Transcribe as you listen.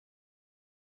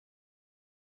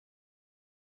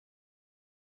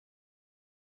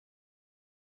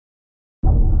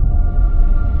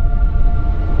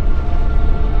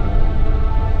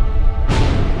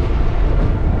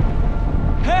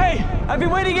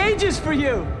waiting ages for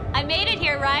you. I made it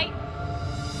here, right?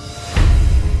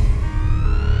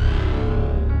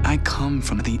 I come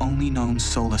from the only known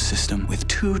solar system with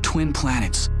 2 twin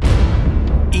planets,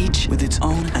 each with its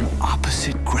own and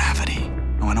opposite gravity.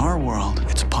 Now, in our world,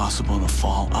 it's possible to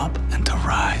fall up and to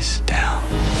rise down.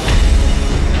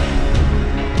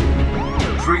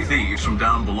 3 thieves from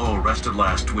down below arrested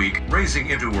last week, raising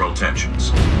interworld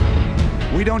tensions.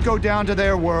 We don't go down to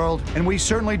their world, and we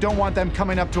certainly don't want them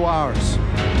coming up to ours.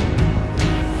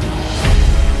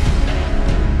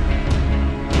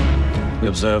 We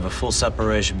observe a full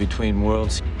separation between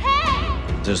worlds.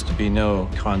 Hey! There's to be no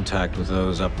contact with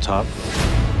those up top.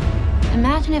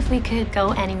 Imagine if we could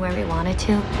go anywhere we wanted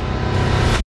to.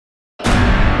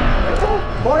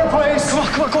 Order, please! Come on,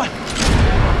 come on, come on.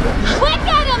 Quick,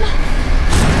 get him!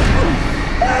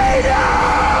 Hey, no!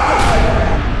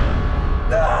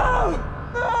 No!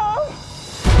 No!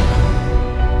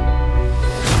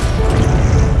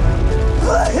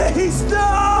 Please,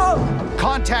 no!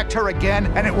 Contact her again,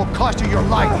 and it will cost you your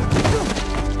life.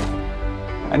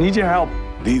 I need your help.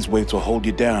 These weights will hold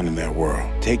you down in their world.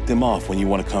 Take them off when you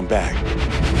want to come back.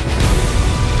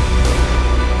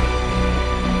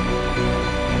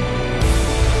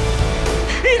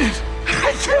 Edith!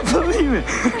 I can't believe it.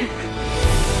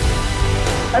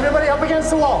 Everybody up against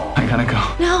the wall. I gotta go.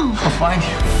 No. I'll find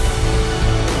you.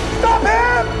 Stop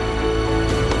him!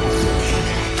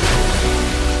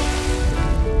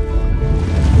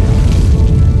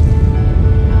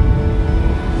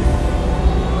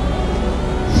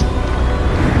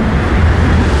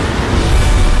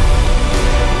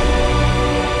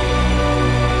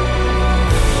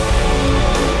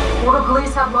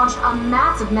 Police have launched a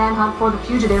massive manhunt for the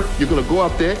fugitive. You're gonna go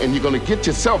out there and you're gonna get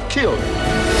yourself killed.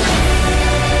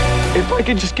 If I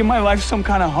could just give my life some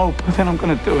kind of hope, then I'm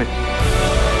gonna do it.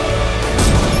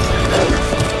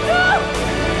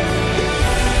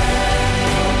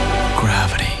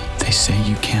 Gravity. They say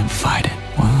you can't fight it.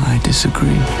 Well, I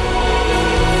disagree.